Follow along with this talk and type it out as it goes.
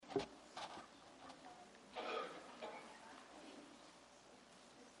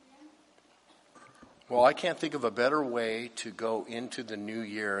Well, I can't think of a better way to go into the new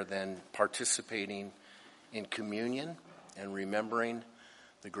year than participating in communion and remembering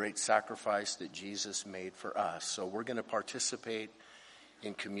the great sacrifice that Jesus made for us. So we're going to participate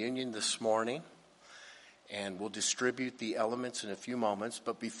in communion this morning, and we'll distribute the elements in a few moments.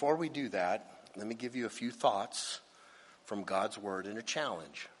 But before we do that, let me give you a few thoughts from God's Word and a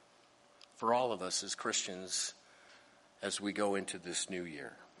challenge for all of us as Christians as we go into this new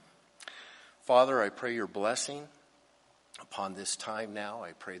year. Father, I pray your blessing upon this time now.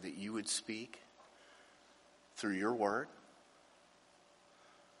 I pray that you would speak through your word.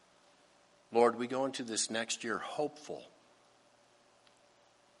 Lord, we go into this next year hopeful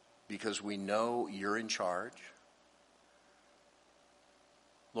because we know you're in charge.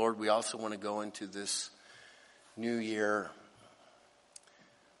 Lord, we also want to go into this new year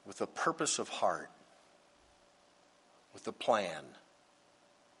with a purpose of heart, with a plan,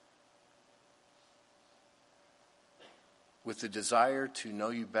 with the desire to know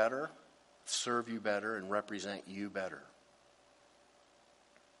you better, serve you better, and represent you better.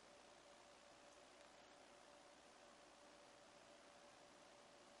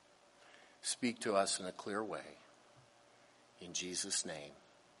 Speak to us in a clear way. In Jesus' name,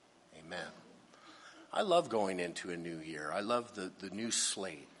 amen. I love going into a new year. I love the new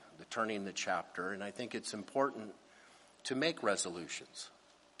slate, the turning the chapter, and I think it's important to make resolutions,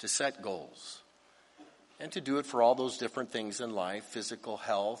 to set goals, and to do it for all those different things in life, physical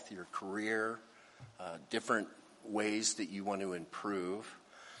health, your career, different ways that you want to improve.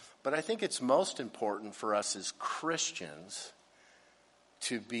 But I think it's most important for us as Christians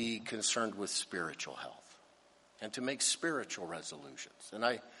to be concerned with spiritual health and to make spiritual resolutions. And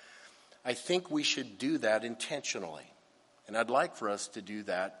I think we should do that intentionally. And I'd like for us to do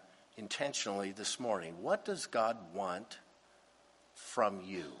that intentionally this morning. What does God want from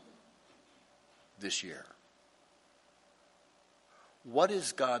you this year? What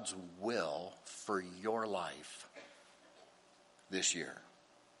is God's will for your life this year?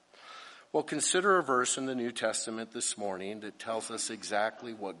 Well, consider a verse in the New Testament this morning that tells us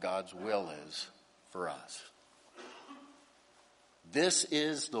exactly what God's will is for us. This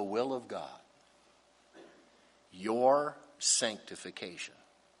is the will of God, your sanctification.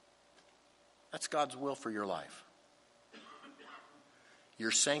 That's God's will for your life.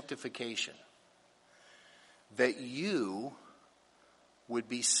 Your sanctification. That you would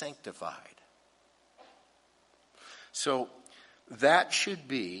be sanctified. So that should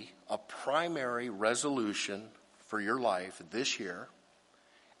be a primary resolution for your life this year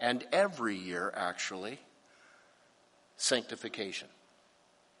and every year, actually, sanctification.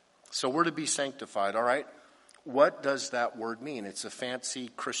 So we're to be sanctified, all right? What does that word mean? It's a fancy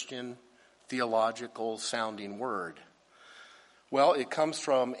Christian theological sounding word. Well, it comes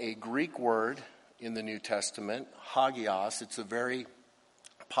from a Greek word in the New Testament, hagios. It's a very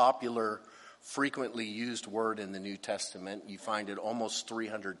popular, frequently used word in the New Testament. You find it almost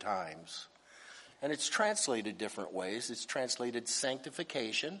 300 times. And it's translated different ways. It's translated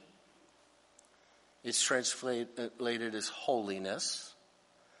sanctification. It's translated as holiness,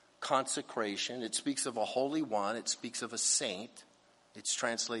 consecration. It speaks of a holy one. It speaks of a saint. It's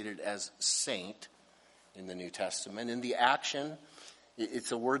translated as saint in the New Testament. In the action,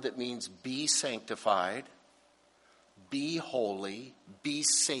 it's a word that means be sanctified, be holy, be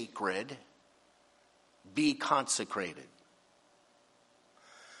sacred, be consecrated.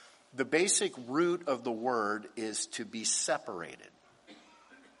 The basic root of the word is to be separated,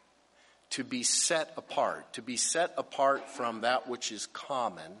 to be set apart from that which is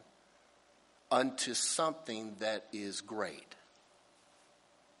common unto something that is great.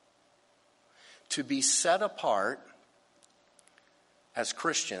 To be set apart as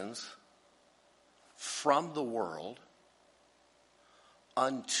Christians from the world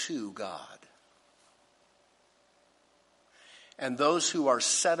unto God. And those who are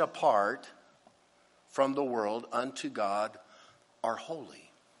set apart from the world unto God are holy.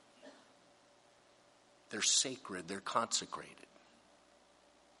 They're sacred, they're consecrated.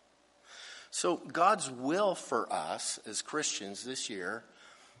 So God's will for us as Christians this year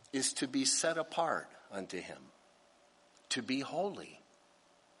is to be set apart unto him, to be holy,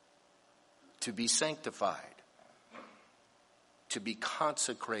 to be sanctified, to be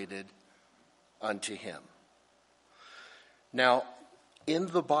consecrated unto him. Now, in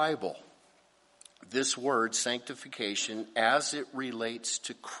the Bible, this word sanctification, as it relates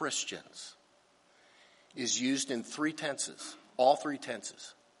to Christians, is used in three tenses, all three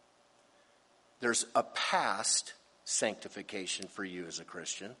tenses. There's a past sanctification for you as a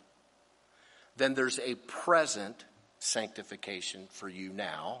Christian. Then there's a present sanctification for you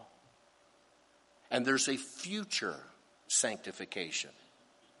now. And there's a future sanctification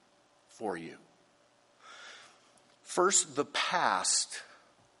for you. First, the past.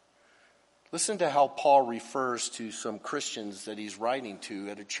 Listen to how Paul refers to some Christians that he's writing to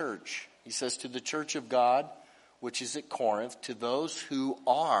at a church. He says, to the church of God, which is at Corinth, to those who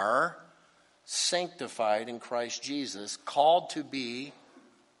are sanctified in Christ Jesus, called to be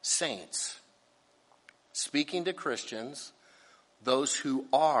saints. Speaking to Christians, those who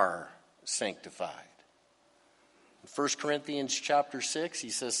are sanctified. In 1 Corinthians chapter 6, he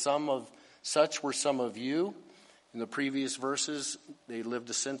says, such were some of you. In the previous verses, they lived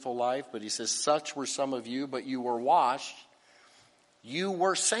a sinful life, but he says, such were some of you, but you were washed, you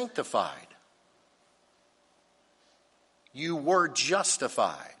were sanctified, you were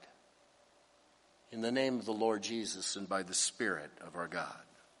justified in the name of the Lord Jesus and by the Spirit of our God.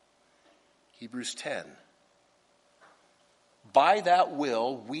 Hebrews 10. By that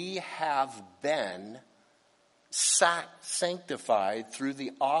will we have been sanctified through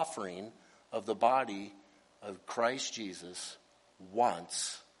the offering of the body of Christ Jesus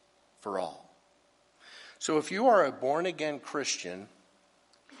once for all. So if you are a born-again Christian,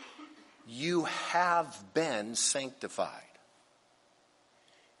 you have been sanctified.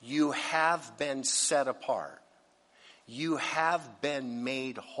 You have been set apart. You have been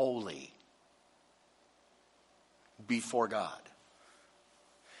made holy before God.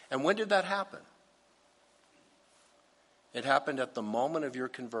 And when did that happen? It happened at the moment of your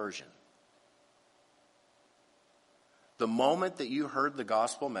conversion. The moment that you heard the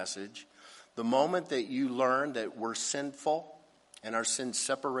gospel message, the moment that you learned that we're sinful and our sin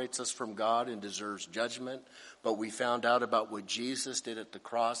separates us from God and deserves judgment, but we found out about what Jesus did at the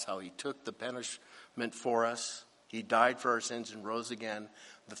cross, how he took the punishment for us. He died for our sins and rose again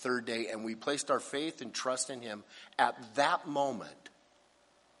the third day, and we placed our faith and trust in him. At that moment,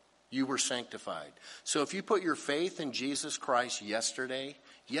 you were sanctified. So if you put your faith in Jesus Christ yesterday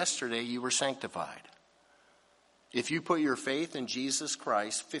you were sanctified. If you put your faith in Jesus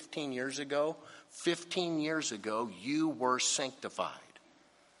Christ 15 years ago, you were sanctified.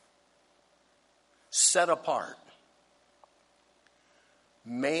 Set apart.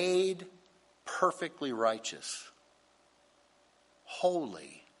 Made perfectly righteous.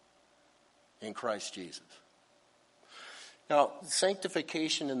 Holy in Christ Jesus. Now,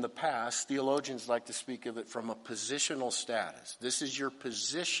 sanctification in the past, theologians like to speak of it from a positional status. This is your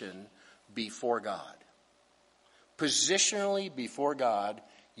position before God. Positionally before God,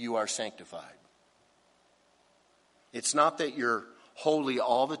 you are sanctified. It's not that you're holy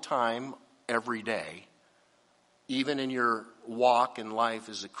all the time, every day, even in your walk in life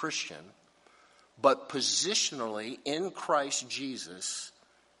as a Christian, but positionally in Christ Jesus,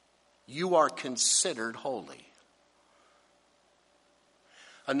 you are considered holy.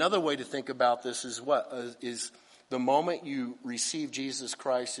 Another way to think about this is is the moment you receive Jesus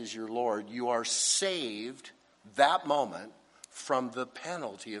Christ as your Lord, you are saved that moment from the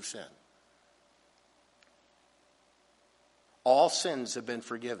penalty of sin. All sins have been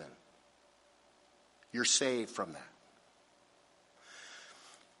forgiven. You're saved from that.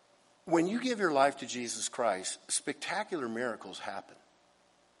 When you give your life to Jesus Christ, spectacular miracles happen.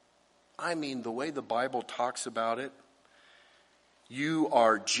 I mean, the way the Bible talks about it, you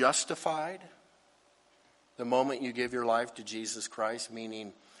are justified the moment you give your life to Jesus Christ,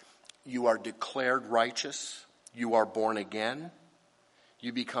 meaning you are declared righteous. You are born again.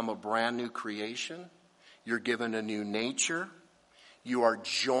 You become a brand new creation. You're given a new nature. You are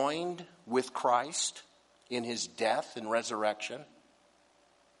joined with Christ in his death and resurrection.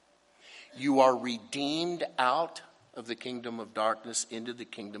 You are redeemed out of the kingdom of darkness into the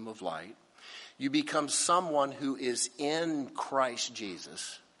kingdom of light. You become someone who is in Christ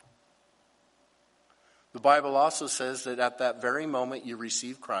Jesus. The Bible also says that at that very moment you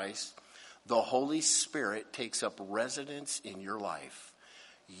receive Christ, the Holy Spirit takes up residence in your life.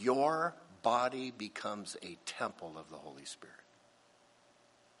 Your body becomes a temple of the Holy Spirit.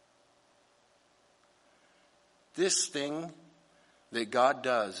 This thing that God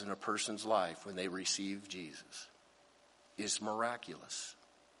does in a person's life when they receive Jesus is miraculous.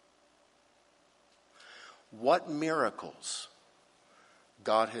 What miracles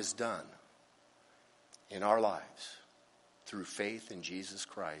God has done in our lives through faith in Jesus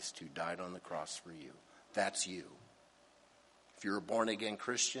Christ who died on the cross for you. That's you. If you're a born-again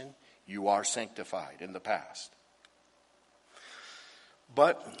Christian, you are sanctified in the past.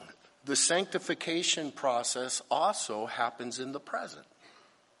 But the sanctification process also happens in the present.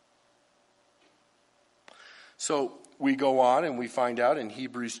 So we go on and we find out in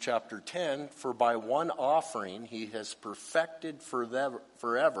Hebrews chapter 10, for by one offering he has perfected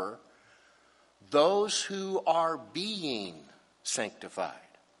forever those who are being sanctified.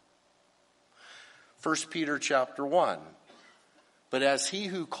 1 Peter chapter 1. But as he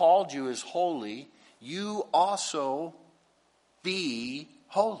who called you is holy, you also be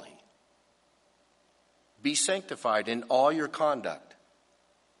holy. Be sanctified in all your conduct.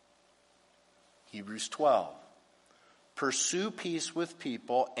 Hebrews 12. Pursue peace with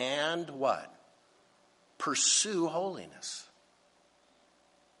people and what? Pursue holiness.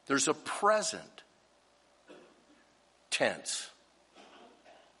 There's a present tense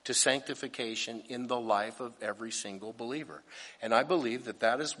to sanctification in the life of every single believer. And I believe that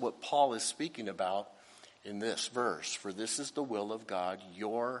that is what Paul is speaking about in this verse. For this is the will of God,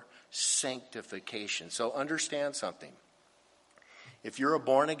 your sanctification. So understand something. If you're a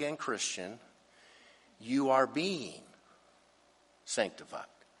born-again Christian, you are being sanctified.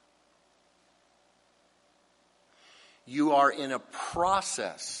 You are in a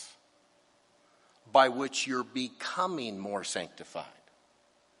process by which you're becoming more sanctified,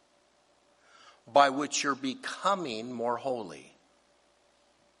 by which you're becoming more holy.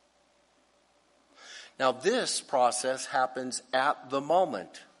 Now, this process happens at the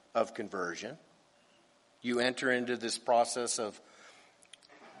moment of conversion. You enter into this process of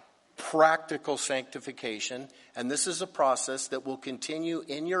practical sanctification, and this is a process that will continue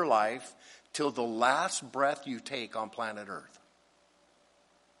in your life till the last breath you take on planet Earth.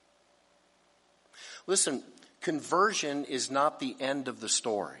 Listen, conversion is not the end of the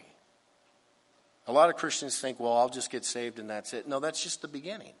story. A lot of Christians think, well, I'll just get saved and that's it. No, that's just the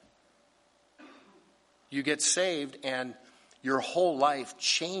beginning. You get saved and your whole life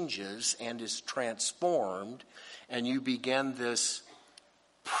changes and is transformed, and you begin this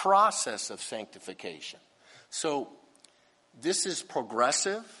process of sanctification. So this is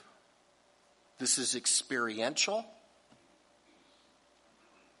progressive. This is experiential.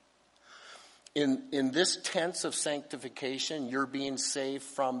 In this tense of sanctification, you're being saved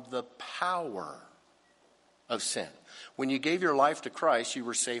from the power of sin. When you gave your life to Christ, you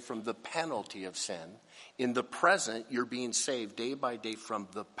were saved from the penalty of sin. In the present, you're being saved day by day from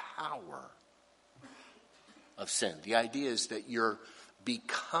the power of sin. The idea is that you're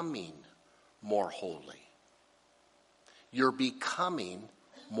becoming more holy. You're becoming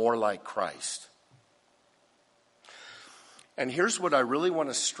more like Christ. And here's what I really want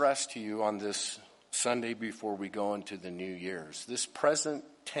to stress to you on this Sunday before we go into the new year's. This present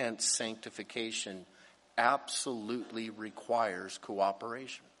tense sanctification absolutely requires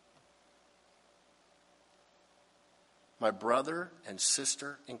cooperation. My brother and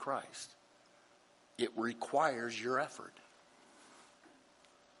sister in Christ, it requires your effort.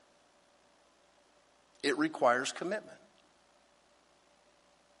 It requires commitment.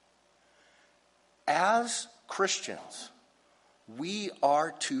 As Christians, we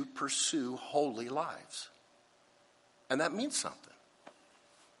are to pursue holy lives. And that means something.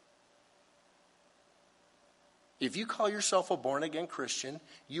 If you call yourself a born-again Christian,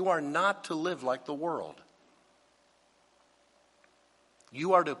 you are not to live like the world.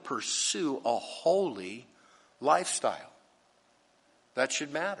 You are to pursue a holy lifestyle. That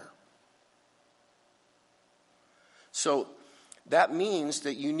should matter. So that means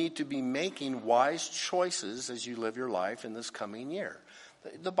that you need to be making wise choices as you live your life in this coming year.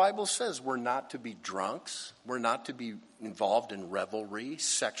 The Bible says we're not to be drunks. We're not to be involved in revelry,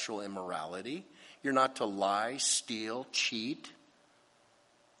 sexual immorality. You're not to lie, steal, cheat,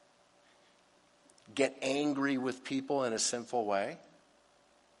 get angry with people in a sinful way,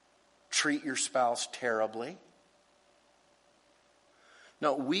 treat your spouse terribly.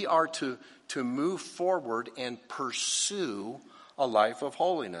 No, we are to move forward and pursue a life of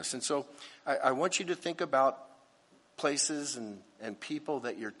holiness. And so I want you to think about places and people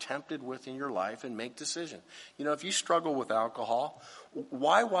that you're tempted with in your life and make decisions. You know, if you struggle with alcohol,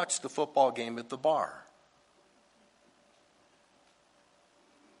 why watch the football game at the bar?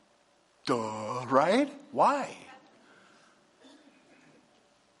 Duh, right? Why?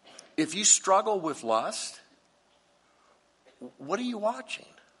 If you struggle with lust, what are you watching?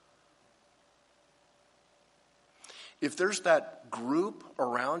 If there's that group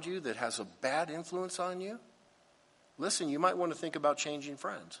around you that has a bad influence on you, listen, you might want to think about changing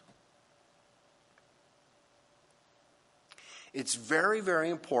friends. It's very, very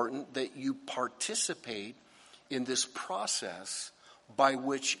important that you participate in this process by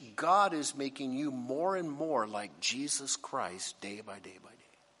which God is making you more and more like Jesus Christ day by day by day.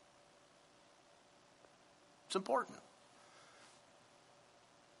 It's important.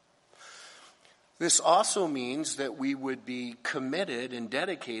 This also means that we would be committed and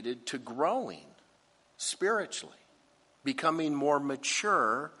dedicated to growing spiritually, becoming more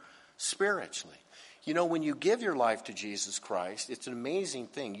mature spiritually. You know, when you give your life to Jesus Christ, it's an amazing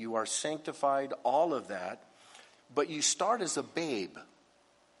thing. You are sanctified, all of that, but you start as a babe.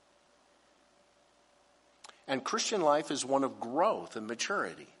 And Christian life is one of growth and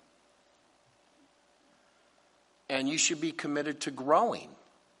maturity. And you should be committed to growing.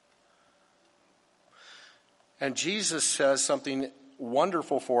 And Jesus says something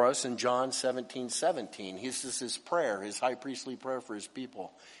wonderful for us in John 17:17. This is his prayer, his high priestly prayer for his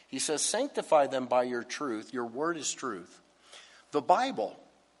people. He says, sanctify them by your truth. Your word is truth. The Bible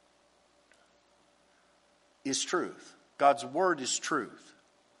is truth. God's word is truth.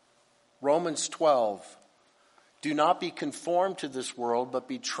 Romans 12. Do not be conformed to this world, but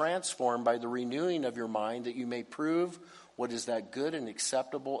be transformed by the renewing of your mind, that you may prove what is that good and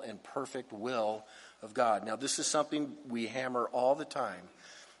acceptable and perfect will of God. Now, this is something we hammer all the time.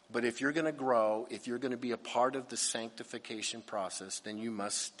 But if you're going to grow, if you're going to be a part of the sanctification process, then you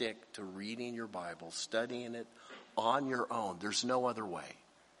must stick to reading your Bible, studying it on your own. There's no other way.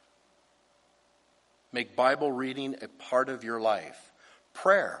 Make Bible reading a part of your life.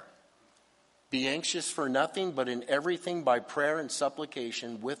 Prayer. Be anxious for nothing, but in everything by prayer and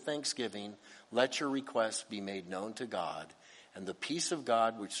supplication with thanksgiving, let your requests be made known to God. And the peace of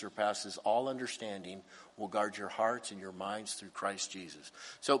God, which surpasses all understanding, will guard your hearts and your minds through Christ Jesus.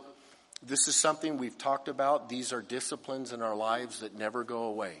 So this is something we've talked about. These are disciplines in our lives that never go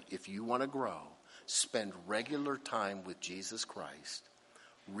away. If you want to grow, spend regular time with Jesus Christ,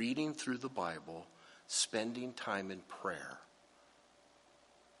 reading through the Bible, spending time in prayer.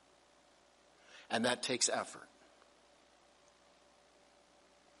 And that takes effort.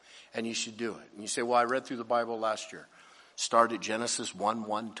 And you should do it. And you say, well, I read through the Bible last year. Start at Genesis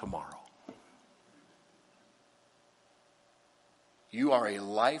 1:1 tomorrow. You are a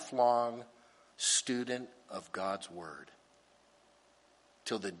lifelong student of God's word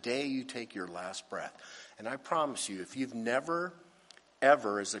till the day you take your last breath. And I promise you, if you've never,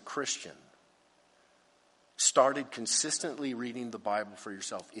 ever as a Christian started consistently reading the Bible for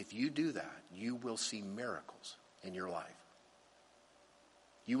yourself, if you do that, you will see miracles in your life.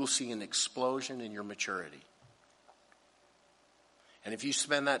 You will see an explosion in your maturity. And if you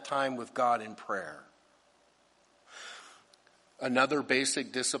spend that time with God in prayer. Another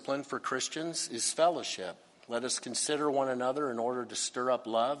basic discipline for Christians is fellowship. Let us consider one another in order to stir up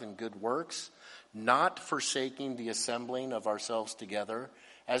love and good works, not forsaking the assembling of ourselves together,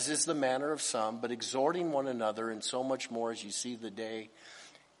 as is the manner of some, but exhorting one another, and so much more as you see the day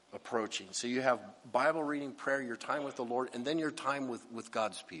approaching. So you have Bible reading, prayer, your time with the Lord, and then your time with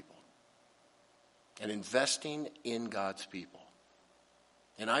God's people. And investing in God's people.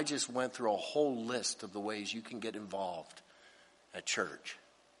 And I just went through a whole list of the ways you can get involved at church.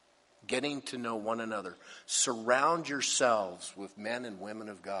 Getting to know one another. Surround yourselves with men and women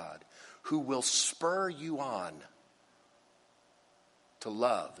of God who will spur you on to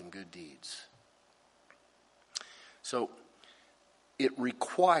love and good deeds. So it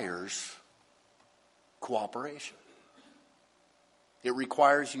requires cooperation. It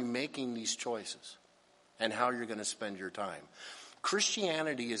requires you making these choices and how you're going to spend your time.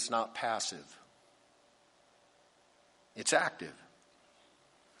 Christianity is not passive. It's active.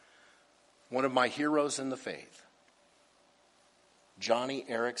 One of my heroes in the faith, Johnny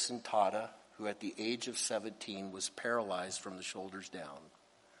Erickson Tata, who at the age of 17 was paralyzed from the shoulders down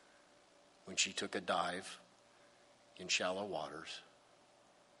when she took a dive in shallow waters.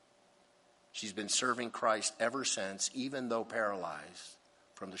 She's been serving Christ ever since, even though paralyzed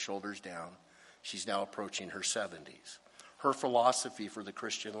from the shoulders down. She's now approaching her 70s. Her philosophy for the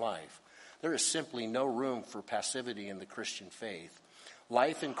Christian life: there is simply no room for passivity in the Christian faith.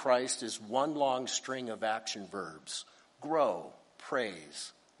 Life in Christ is one long string of action verbs. Grow,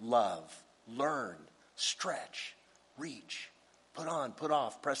 praise, love, learn, stretch, reach, put on, put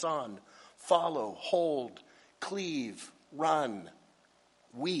off, press on, follow, hold, cleave, run,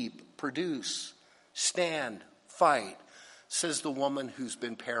 weep, produce, stand, fight, says the woman who's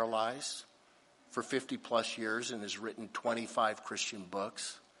been paralyzed for 50 plus years and has written 25 Christian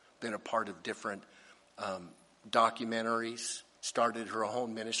books, been a part of different documentaries, started her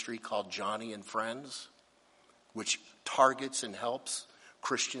own ministry called Johnny and Friends, which targets and helps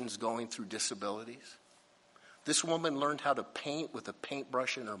Christians going through disabilities. This woman learned how to paint with a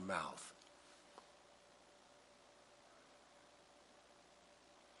paintbrush in her mouth.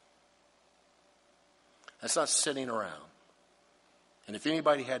 That's not sitting around. And if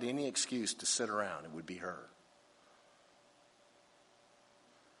anybody had any excuse to sit around, it would be her.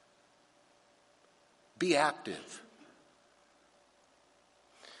 Be active.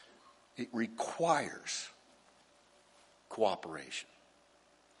 It requires cooperation.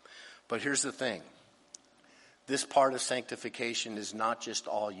 But here's the thing. This part of sanctification is not just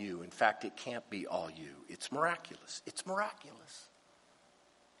all you. In fact, it can't be all you. It's miraculous. It's miraculous.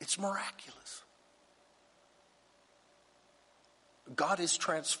 It's miraculous. God has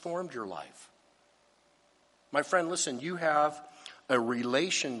transformed your life. My friend, listen, you have a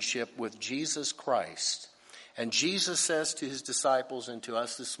relationship with Jesus Christ. And Jesus says to his disciples and to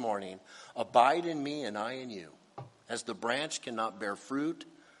us this morning, abide in me and I in you. As the branch cannot bear fruit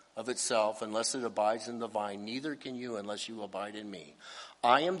of itself unless it abides in the vine, neither can you unless you abide in me.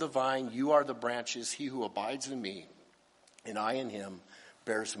 I am the vine, you are the branches. He who abides in me and I in him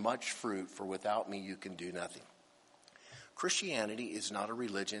bears much fruit, for without me you can do nothing. Christianity is not a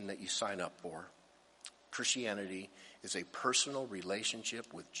religion that you sign up for. Christianity is a personal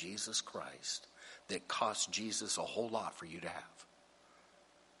relationship with Jesus Christ that costs Jesus a whole lot for you to have.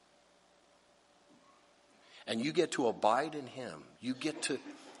 And you get to abide in him. You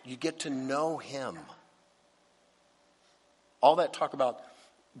get to know him. All that talk about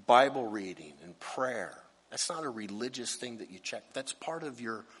Bible reading and prayer, that's not a religious thing that you check. That's part of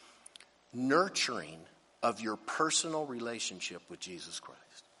your nurturing of your personal relationship with Jesus Christ.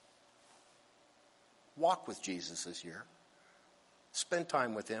 Walk with Jesus this year. Spend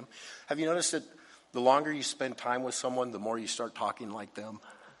time with him. Have you noticed that the longer you spend time with someone, the more you start talking like them,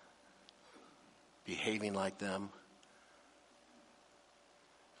 behaving like them?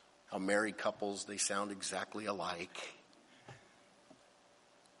 How married couples, they sound exactly alike.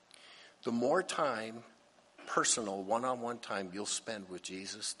 The more time, personal, one-on-one time you'll spend with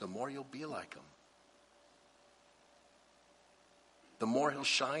Jesus, the more you'll be like him. The more he'll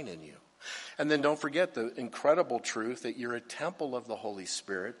shine in you. And then don't forget the incredible truth that you're a temple of the Holy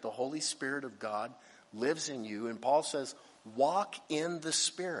Spirit. The Holy Spirit of God lives in you. And Paul says, walk in the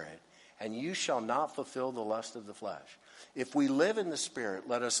Spirit, and you shall not fulfill the lust of the flesh. If we live in the Spirit,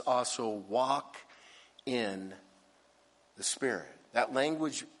 let us also walk in the Spirit. That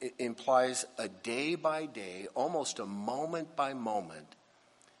language implies a day by day, almost a moment by moment,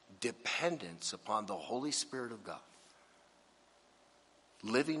 dependence upon the Holy Spirit of God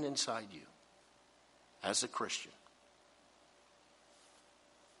living inside you as a Christian.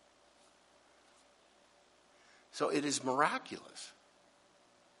 So it is miraculous.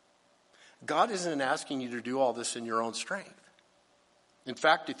 God isn't asking you to do all this in your own strength. In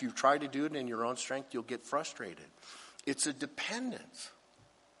fact, if you try to do it in your own strength, you'll get frustrated. It's a dependence.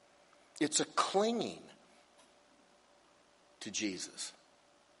 It's a clinging to Jesus.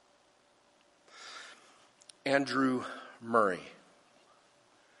 Andrew Murray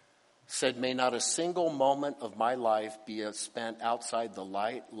said, may not a single moment of my life be spent outside the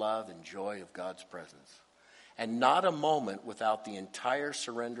light, love, and joy of God's presence. And not a moment without the entire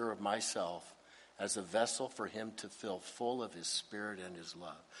surrender of myself as a vessel for him to fill full of his Spirit and his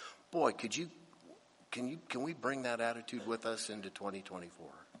love. Boy, can we bring that attitude with us into 2024?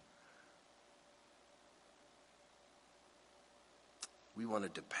 We want to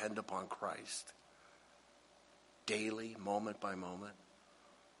depend upon Christ daily, moment by moment.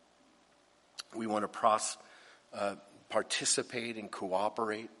 We want to participate and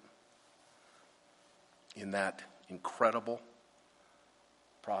cooperate in that incredible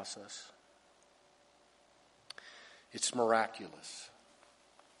process. It's miraculous.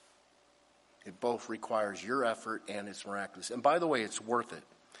 It both requires your effort and it's miraculous. And by the way, it's worth it.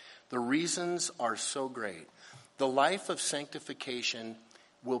 The reasons are so great. The life of sanctification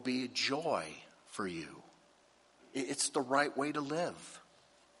will be a joy for you. It's the right way to live.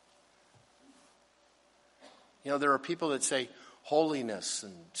 You know, there are people that say holiness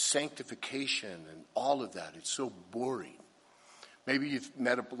and sanctification and all of that, it's so boring. Maybe you've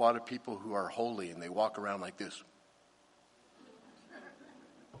met a lot of people who are holy and they walk around like this.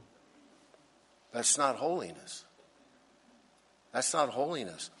 That's not holiness. That's not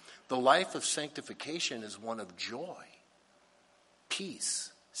holiness. The life of sanctification is one of joy,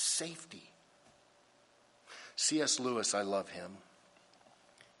 peace, safety. C.S. Lewis, I love him.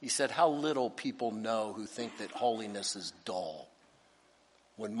 He said, how little people know who think that holiness is dull.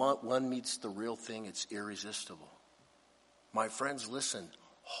 When one meets the real thing, it's irresistible. My friends, listen,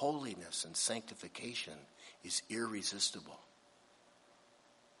 holiness and sanctification is irresistible.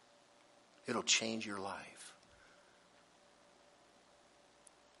 It'll change your life.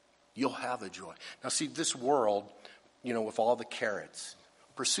 You'll have a joy. Now see, this world, you know, with all the carrots,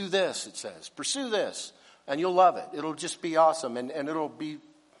 pursue this, it says. Pursue this, and you'll love it. It'll just be awesome, and it'll be,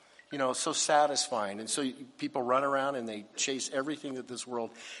 you know, so satisfying. And so people run around and they chase everything that this world,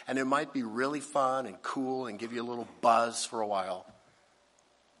 and it might be really fun and cool and give you a little buzz for a while.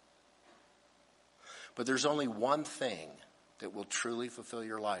 But there's only one thing that will truly fulfill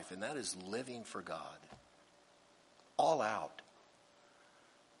your life, and that is living for God. All out.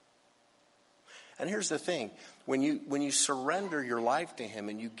 And here's the thing. When you surrender your life to him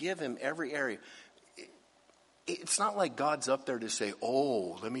and you give him every area, it's not like God's up there to say,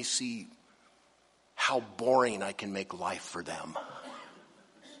 oh, let me see how boring I can make life for them.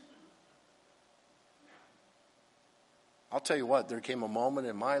 I'll tell you what, there came a moment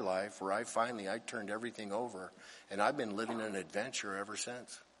in my life where I turned everything over, and I've been living an adventure ever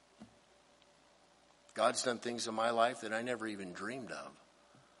since. God's done things in my life that I never even dreamed of.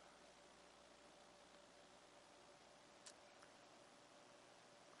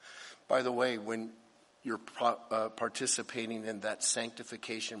 By the way, when you're participating in that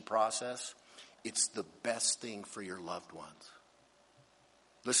sanctification process, it's the best thing for your loved ones.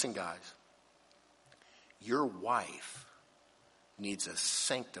 Listen, guys, your wife needs a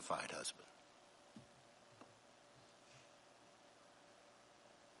sanctified husband.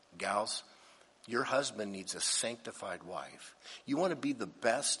 Gals, your husband needs a sanctified wife. You want to be the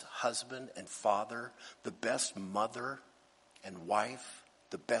best husband and father, the best mother and wife,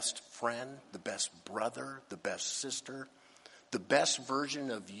 the best friend, the best brother, the best sister, the best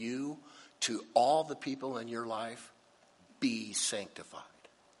version of you to all the people in your life. Be sanctified.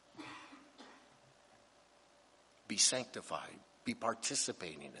 Be sanctified. Be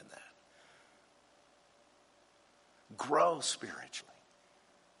participating in that. Grow spiritually.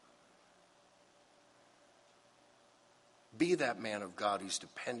 Be that man of God who's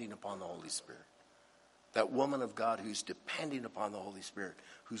depending upon the Holy Spirit. That woman of God who's depending upon the Holy Spirit,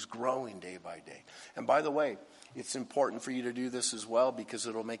 who's growing day by day. And by the way, it's important for you to do this as well because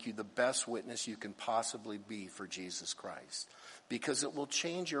it'll make you the best witness you can possibly be for Jesus Christ. Because it will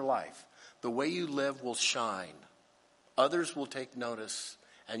change your life. The way you live will shine. Others will take notice,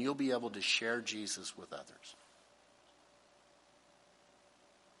 and you'll be able to share Jesus with others.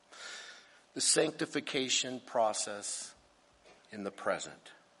 The sanctification process in the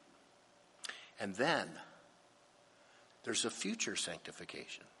present. And then there's a future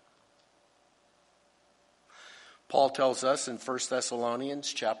sanctification. Paul tells us in 1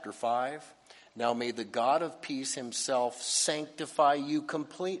 Thessalonians chapter 5, now may the God of peace himself sanctify you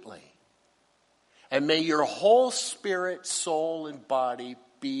completely. And may your whole spirit, soul, and body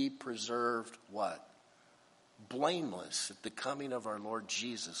be preserved what? Blameless at the coming of our Lord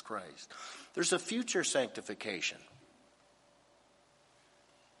Jesus Christ. There's a future sanctification.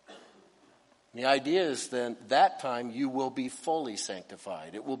 The idea is then that time you will be fully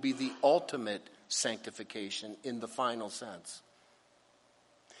sanctified. It will be the ultimate sanctification in the final sense.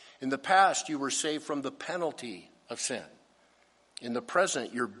 In the past, you were saved from the penalty of sin. In the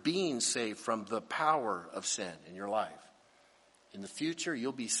present, you're being saved from the power of sin in your life. In the future,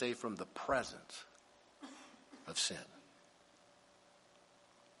 you'll be saved from the presence of sin.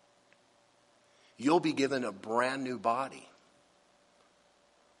 You'll be given a brand new body.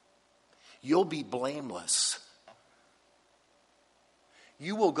 You'll be blameless.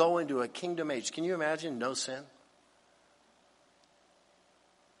 You will go into a kingdom age. Can you imagine no sin?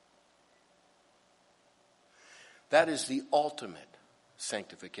 That is the ultimate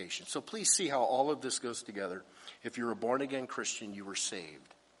sanctification. So please see how all of this goes together. If you're a born-again Christian, you were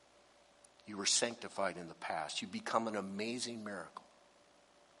saved. You were sanctified in the past. You become an amazing miracle.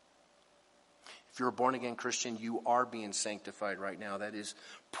 If you're a born-again Christian, you are being sanctified right now. That is,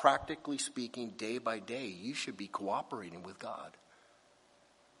 practically speaking, day by day, you should be cooperating with God.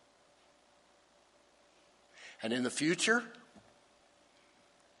 And in the future,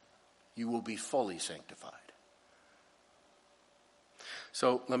 you will be fully sanctified.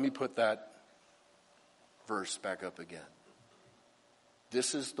 So let me put that verse back up again.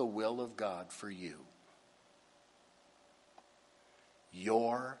 This is the will of God for you.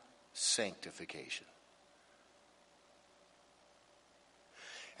 Your sanctification.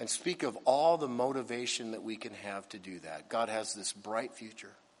 And speak of all the motivation that we can have to do that. God has this bright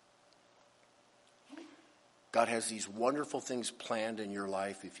future. God has these wonderful things planned in your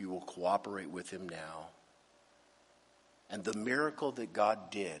life if you will cooperate with him now. And the miracle that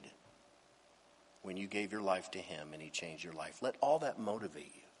God did when you gave your life to him and he changed your life, let all that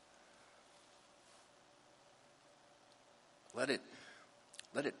motivate you. Let it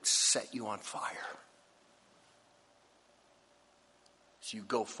set you on fire as you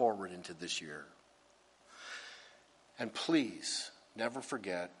go forward into this year. And please, never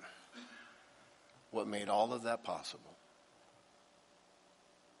forget what made all of that possible.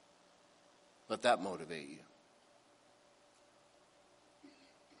 Let that motivate you.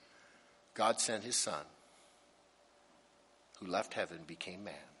 God sent his son, who left heaven, became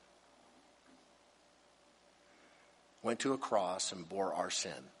man. went to a cross and bore our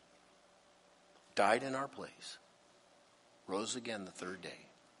sin, died in our place, rose again the third day.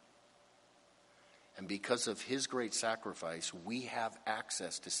 And because of his great sacrifice, we have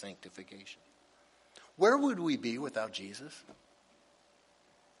access to sanctification. Where would we be without Jesus?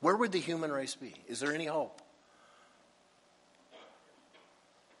 Where would the human race be? Is there any hope?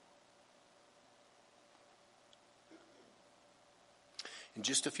 In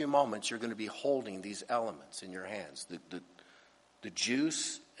just a few moments, you're going to be holding these elements in your hands. The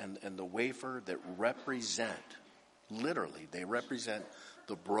juice and the wafer that represent, literally, they represent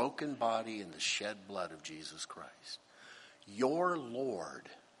the broken body and the shed blood of Jesus Christ. Your Lord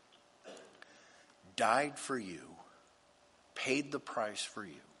died for you, paid the price for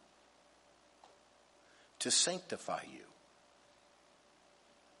you, to sanctify you.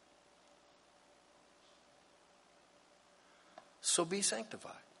 So be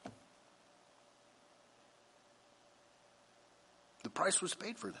sanctified. The price was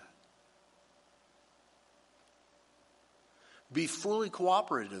paid for that. Be fully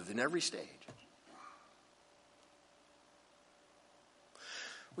cooperative in every stage.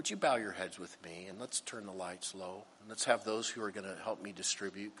 Would you bow your heads with me and let's turn the lights low. And let's have those who are going to help me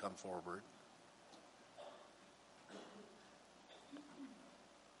distribute come forward.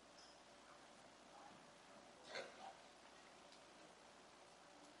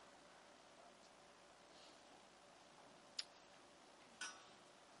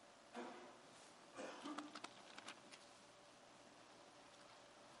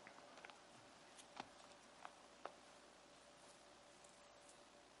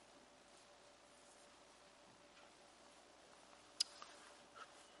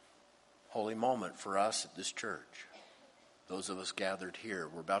 Holy moment for us at this church. Those of us gathered here,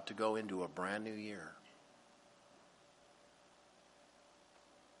 we're about to go into a brand new year.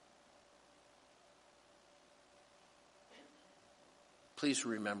 Please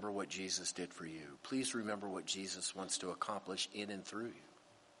remember what Jesus did for you. Please remember what Jesus wants to accomplish in and through you.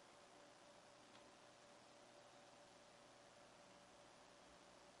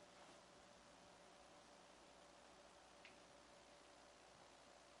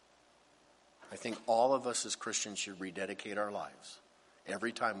 I think all of us as Christians should rededicate our lives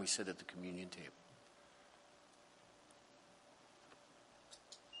every time we sit at the communion table.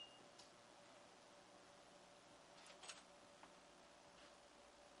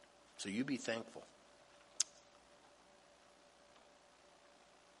 So you be thankful.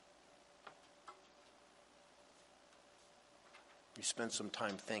 You spend some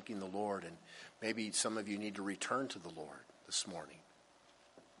time thanking the Lord, and maybe some of you need to return to the Lord this morning.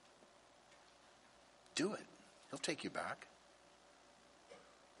 Do it. He'll take you back.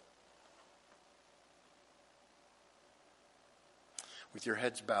 With your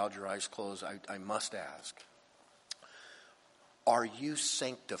heads bowed, your eyes closed, I must ask, are you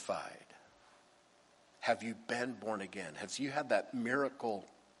sanctified? Have you been born again? Have you had that miracle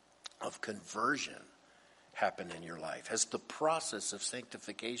of conversion happen in your life? Has the process of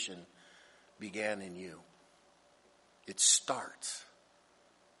sanctification began in you? It starts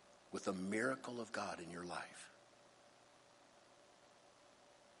with a miracle of God in your life,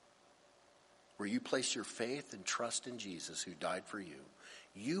 where you place your faith and trust in Jesus who died for you.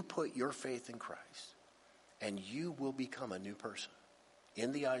 You put your faith in Christ, and you will become a new person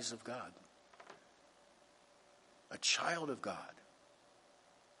in the eyes of God, a child of God.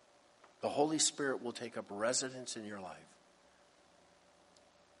 The Holy Spirit will take up residence in your life,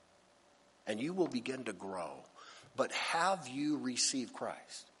 and you will begin to grow. But have you received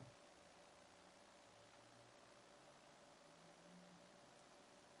Christ?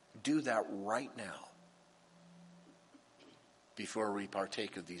 Do that right now before we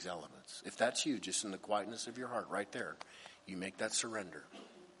partake of these elements. If that's you, just in the quietness of your heart, right there, you make that surrender.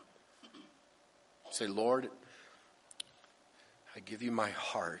 Say, Lord, I give you my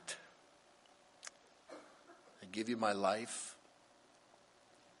heart. I give you my life.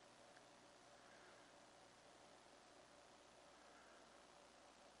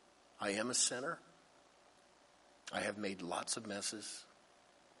 I am a sinner. I have made lots of messes.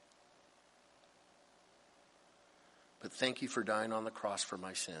 But thank you for dying on the cross for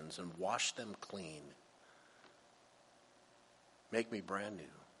my sins and wash them clean. Make me brand new.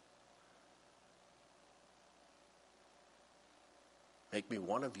 Make me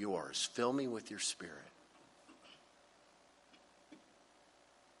one of yours. Fill me with your Spirit.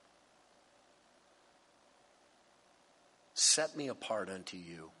 Set me apart unto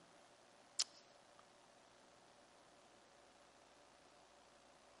you.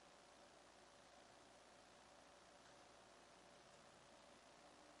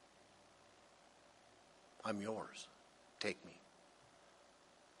 I'm yours. Take me.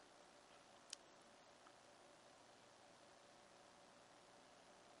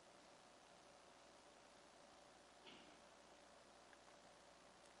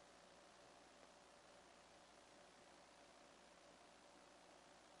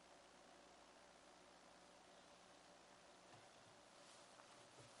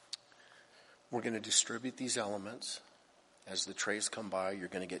 We're going to distribute these elements. As the trays come by, you're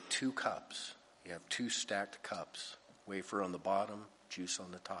going to get 2 cups. You have 2 stacked cups. Wafer on the bottom, juice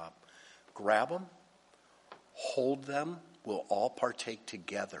on the top. Grab them, hold them. We'll all partake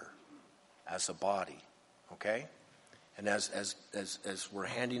together as a body, okay? And as we're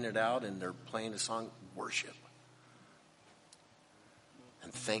handing it out and they're playing a song, worship.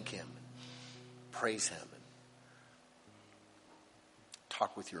 And thank him. And praise him. And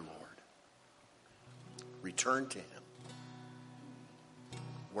talk with your Lord. Return to him.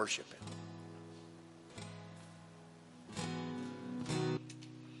 Worship him.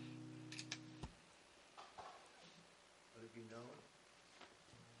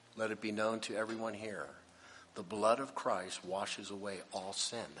 Let it be known to everyone here. The blood of Christ washes away all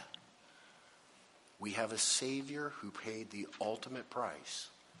sin. We have a Savior who paid the ultimate price.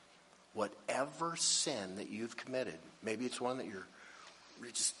 Whatever sin that you've committed, maybe it's one that you're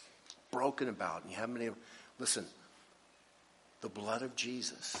just broken about and you haven't been able. Listen, the blood of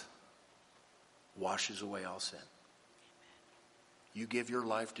Jesus washes away all sin. You give your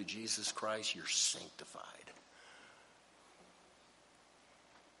life to Jesus Christ, you're sanctified.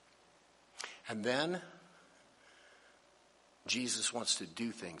 And then Jesus wants to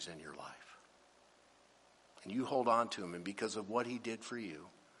do things in your life. And you hold on to him, and because of what he did for you,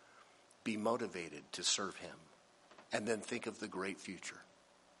 be motivated to serve him. And then think of the great future.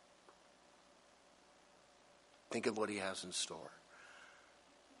 Think of what he has in store.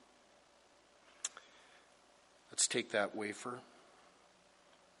 Let's take that wafer.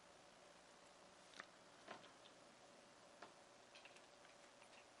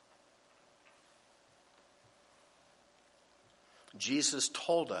 Jesus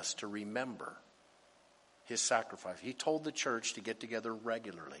told us to remember his sacrifice. He told the church to get together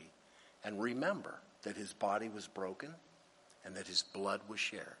regularly and remember that his body was broken and that his blood was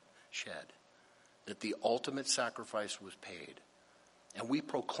shed. That the ultimate sacrifice was paid. And we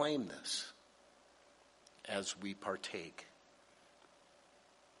proclaim this as we partake.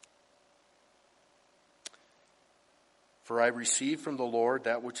 For I received from the Lord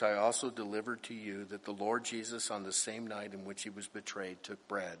that which I also delivered to you, that the Lord Jesus, on the same night in which he was betrayed, took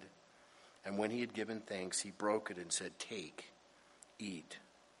bread. And when he had given thanks, he broke it and said, "Take, eat.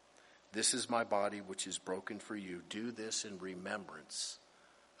 This is my body which is broken for you. Do this in remembrance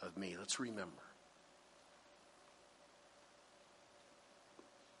of me." Let's remember.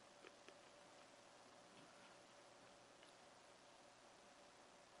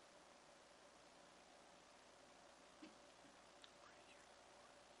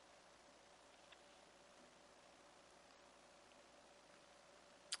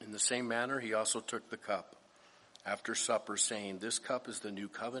 In the same manner, he also took the cup after supper, saying, "This cup is the new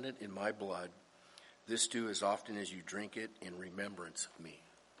covenant in my blood. This do as often as you drink it in remembrance of me."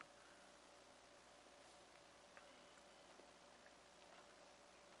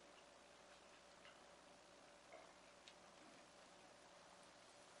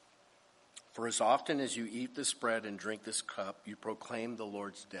 For as often as you eat this bread and drink this cup, you proclaim the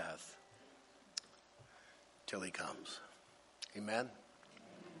Lord's death till he comes. Amen.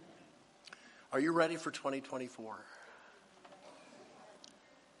 Are you ready for 2024?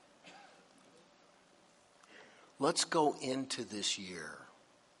 Let's go into this year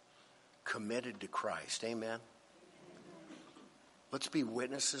committed to Christ. Amen. Let's be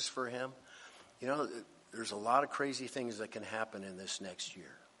witnesses for him. You know, there's a lot of crazy things that can happen in this next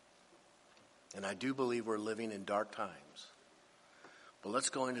year. And I do believe we're living in dark times. But let's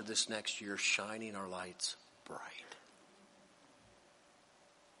go into this next year shining our lights bright.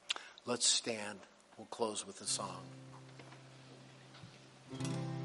 Let's stand. We'll close with a song.